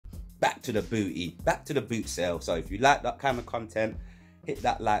back to the booty, back to the boot sale. So if you like that kind of content, hit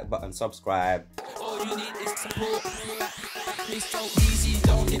that like button, subscribe. All you need is support. It's so easy,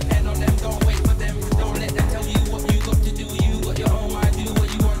 don't depend on them, don't wait for them, don't let them tell you what you got to do. You got your own mind, do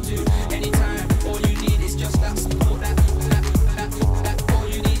what you want to anytime. All you need is just that support. All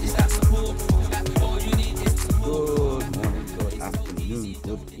you need is that support. All you need is support. Good morning, good afternoon,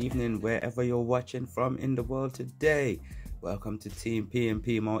 good evening, wherever you're watching from in the world today. Welcome to Team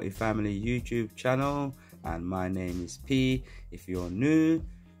P&P Multifamily YouTube channel, and my name is P. If you're new,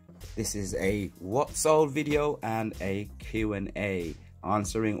 this is a what sold video and a Q&A,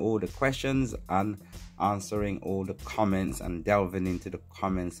 answering all the questions and answering all the comments and delving into the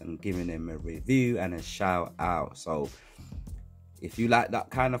comments and giving them a review and a shout out. So if you like that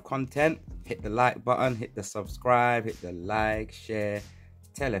kind of content, hit the like button, hit the subscribe, hit the like, share,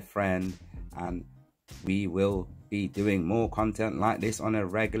 tell a friend, and we will be doing more content like this on a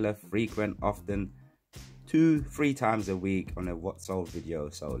regular, frequent, often 2-3 times a week on a what sold video.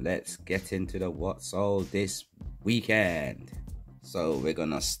 So let's get into the what sold this weekend. So we're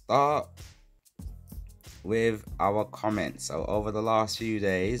gonna start with our comments. So over the last few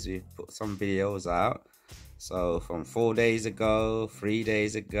days, we've put some videos out. So from 4 days ago, 3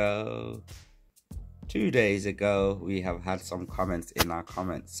 days ago, 2 days ago, we have had some comments in our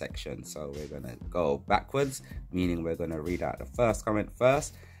comment section. So we're gonna go backwards, meaning we're gonna read out the first comment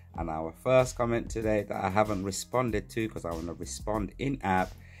first. And our first comment today that I haven't responded to because I want to respond in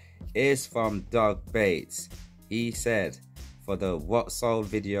app is from Doug Bates. He said, for the what sold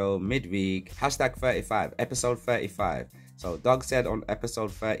video midweek, hashtag 35, episode 35. So Doug said on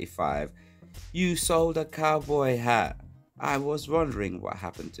episode 35, you sold a cowboy hat. I was wondering what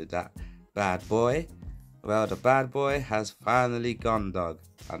happened to that bad boy. Well, the bad boy has finally gone, Doug.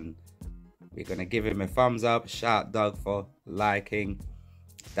 And we're going to give him a thumbs up. Shout Doug for liking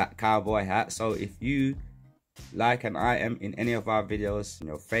that cowboy hat. So if you like an item in any of our videos,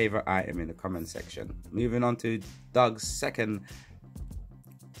 your favorite item in the comment section. Moving on to Doug's second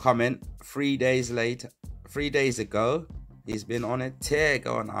comment. 3 days ago, he's been on a tear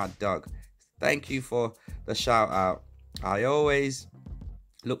going on. Doug, thank you for the shout out. I always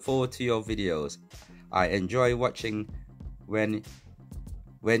look forward to your videos. I enjoy watching when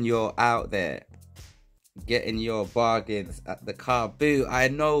you're out there getting your bargains at the car boot. I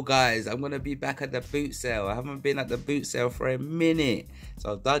know, guys, I'm gonna be back at the boot sale. I haven't been at the boot sale for a minute.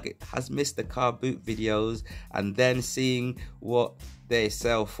 So Doug has missed the car boot videos and then seeing what they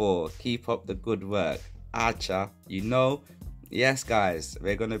sell for. Keep up the good work. Archer, you know. Yes, guys,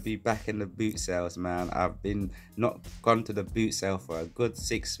 we're gonna be back in the boot sales, man. I've been not gone to the boot sale for a good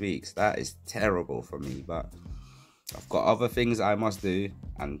 6 weeks. That is terrible for me, but I've got other things I must do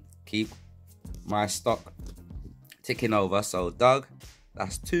and keep my stock ticking over. So Doug,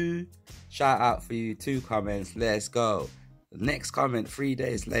 that's 2 shout out for you, 2 comments. Let's go. The next comment 3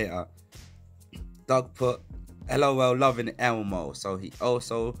 days later, Doug put LOL loving Elmo. So he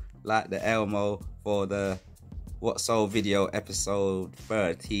also liked the Elmo for the what sold video episode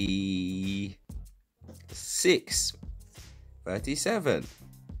 36, 37,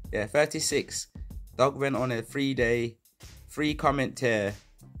 yeah, 36. Doug went on a 3-day free comment tear,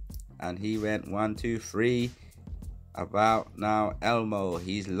 and he went 1, 2, 3 about now Elmo.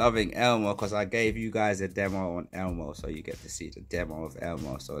 He's loving Elmo because I gave you guys a demo on Elmo, so you get to see the demo of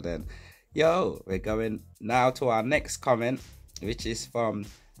Elmo. So then, yo, we're going now to our next comment, which is from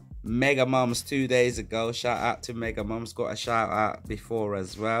Mega Mums 2 days ago. Shout out to Mega Mums. Got a shout out before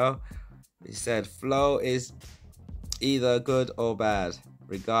as well. He said flow is either good or bad,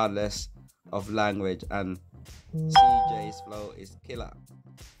 regardless of language, and CJ's flow is killer.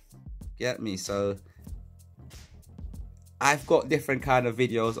 Get me? So I've got different kind of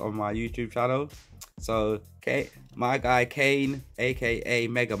videos on my YouTube channel. So my guy Kane, aka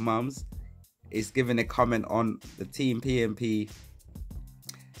Mega Mums, is giving a comment on the Team P&P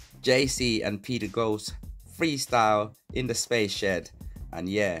JC and Peter Ghost freestyle in the space shed, and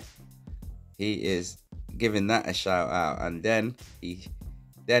yeah, he is giving that a shout out. And then he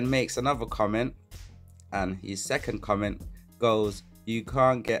makes another comment, and his second comment goes, you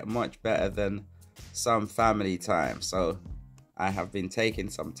can't get much better than some family time. So I have been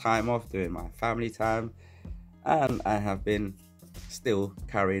taking some time off doing my family time, and I have been still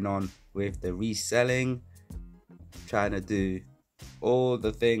carrying on with the reselling, trying to do all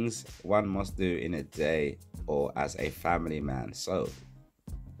the things one must do in a day or as a family man. So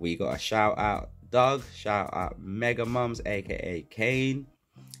we got a shout out Doug, shout out Mega Mums aka Kane.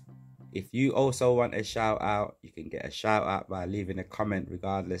 If you also want a shout out, you can get a shout out by leaving a comment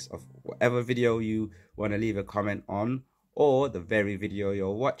regardless of whatever video you want to leave a comment on, or the very video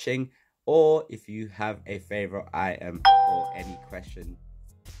you're watching, or if you have a favorite item or any question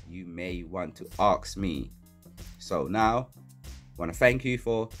you may want to ask me. So now I want to thank you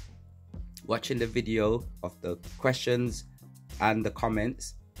for watching the video of the questions and the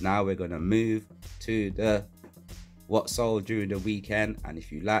comments. Now we're going to move to the what sold during the weekend, and if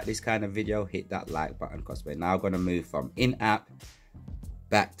you like this kind of video, hit that like button, because we're now going to move from in-app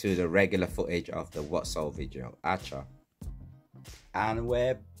back to the regular footage of the what sold video. Acha. And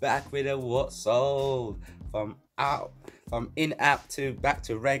we're back with a what sold from in-app to back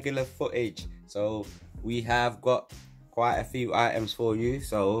to regular footage. So we have got quite a few items for you,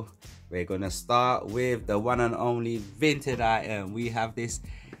 so we're gonna start with the one and only Vinted item. We have this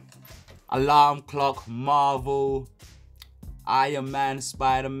alarm clock, Marvel, Iron Man,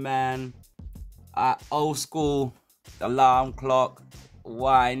 Spider-Man, old school alarm clock,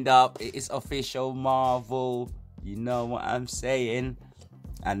 wind up. It is official Marvel, you know what I'm saying.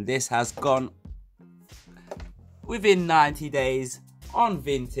 And this has gone within 90 days on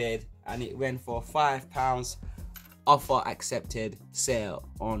Vinted, and it went for £5 offer accepted sale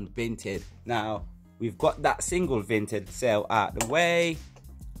on Vinted. Now we've got that single Vinted sale out the way.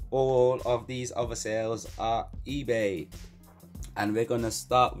 All of these other sales are eBay, and we're gonna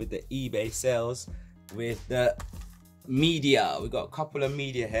start with the eBay sales with the media. We got a couple of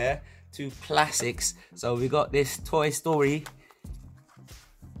media here, two classics. So we got this Toy Story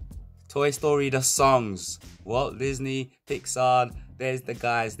the songs, Walt Disney, Pixar. There's the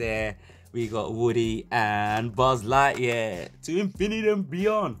guys there. We got Woody and Buzz Lightyear, to infinity and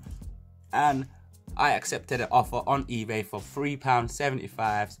beyond. And I accepted an offer on eBay for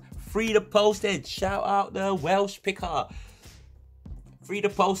 £3.75. Free the postage. Shout out the Welsh picker. Free the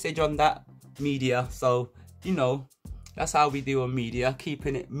postage on that media. So, you know, that's how we do on media,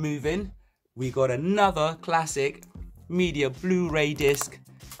 keeping it moving. We got another classic media Blu-ray disc.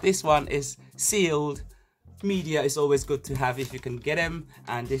 This one is sealed. Media is always good to have if you can get them,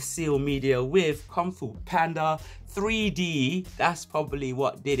 and this sealed media with Kung Fu Panda 3D. That's probably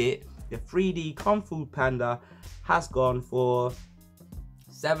what did it. The 3D Kung Fu Panda has gone for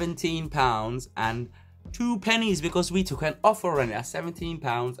 £17 and 2 pennies, because we took an offer on it at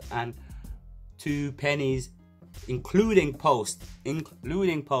 £17 and 2 pennies, including post.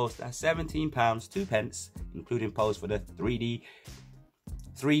 That's £17, 2 pence, including post for the 3D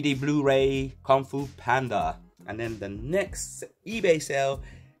Blu-ray Kung Fu Panda. And then the next eBay sale,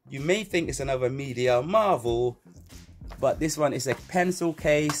 you may think it's another media Marvel, but this one is a pencil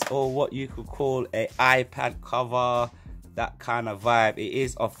case, or what you could call a iPad cover, that kind of vibe. It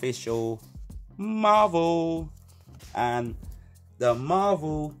is official Marvel, and the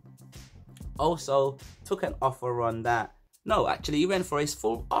Marvel also took an offer on that. No, actually he went for his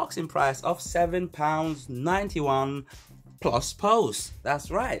full asking price of £7.91 plus post.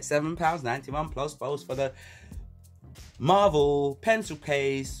 That's right, £7.91 plus post for the Marvel pencil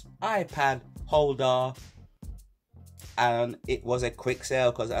case, iPad holder. And it was a quick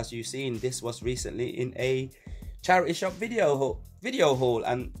sale, because as you've seen, this was recently in a charity shop video haul,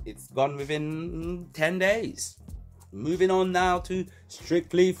 and it's gone within 10 days. Moving on now to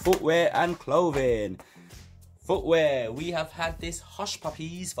strictly footwear and clothing. Footwear, we have had this Hush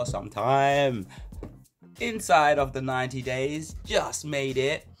Puppies for some time. Inside of the 90 days, just made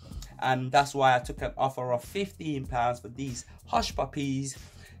it, and that's why I took an offer of £15 for these Hush Puppies,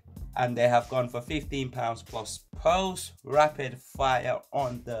 and they have gone for £15 plus post. Rapid fire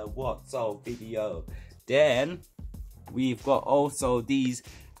on the what's up video. Then we've got also these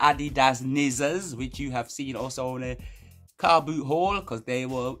Adidas Nizzers, which you have seen also on a car boot haul, because they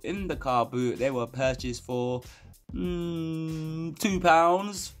were in the car boot. They were purchased for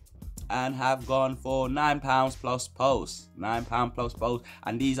 £2 and have gone for £9 plus post. £9 plus post,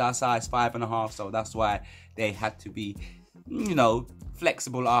 and these are size 5.5, so that's why they had to be, you know,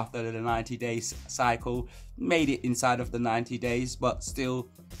 flexible after the 90 days cycle. Made it inside of the 90 days, but still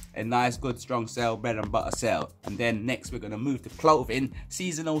a nice, good, strong sale, bread and butter sale. And then next we're gonna move to clothing,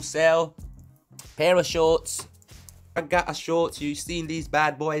 seasonal sale. Pair of shorts, regatta shorts. You've seen these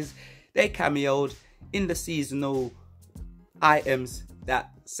bad boys. They cameoed in the seasonal items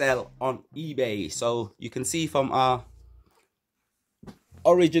that sell on eBay. So you can see from our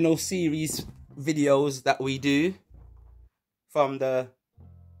original series videos that we do, from the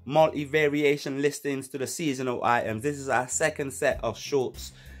multi-variation listings to the seasonal items, this is our second set of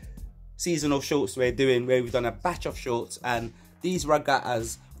shorts, seasonal shorts we're doing, where we've done a batch of shorts, and these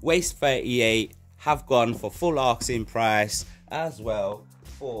regattas, waist 38, have gone for full asking price as well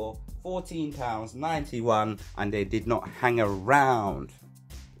for £14.91, and they did not hang around.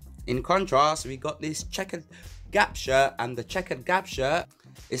 In contrast, we got this checkered Gap shirt, and the checkered Gap shirt,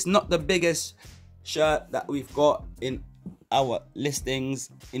 it's not the biggest shirt that we've got in our listings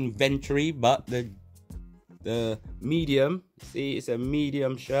inventory, but the medium, see, it's a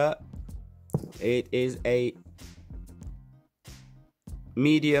medium shirt. It is a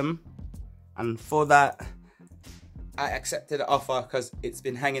medium, and for that I accepted the offer because it's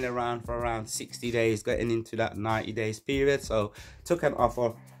been hanging around for around 60 days, getting into that 90 days period. So took an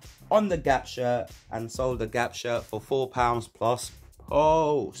offer on the Gap shirt and sold the Gap shirt for £4 plus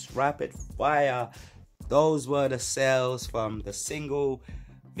post. Rapid fire. Those were the sales from the single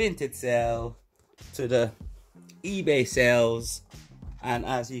Vinted sale to the eBay sales. And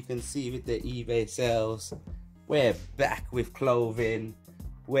as you can see with the eBay sales, we're back with clothing,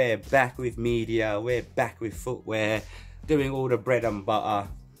 we're back with media, we're back with footwear, doing all the bread and butter.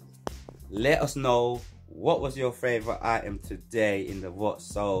 Let us know, what was your favorite item today in the What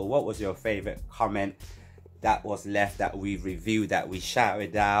Sold? What was your favorite comment that was left, that we reviewed, that we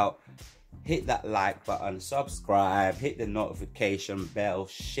shouted out? Hit that like button, subscribe, hit the notification bell,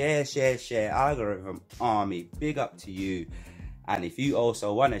 share. Algorithm army, big up to you. And if you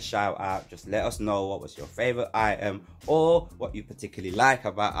also want to shout out, just let us know what was your favorite item or what you particularly like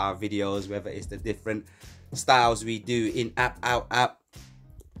about our videos, whether it's the different styles we do in app, out app,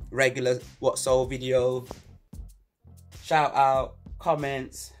 regular What Sold video, shout out,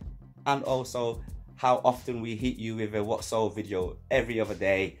 comments, and also how often we hit you with a What Sold video every other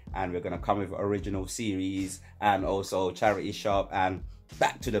day. And we're going to come with original series and also charity shop and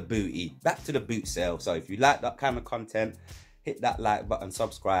back to the booty, back to the boot sale. So if you like that kind of content, hit that like button,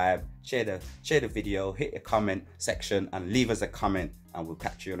 subscribe, share the video, hit the comment section and leave us a comment, and we'll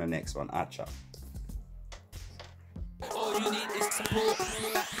catch you on the next one. Acha. All you need is support.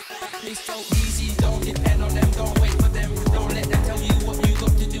 It's so easy, don't depend on them, don't wait for them, don't let them tell you what you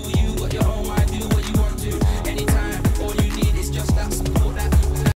got to do, you got your own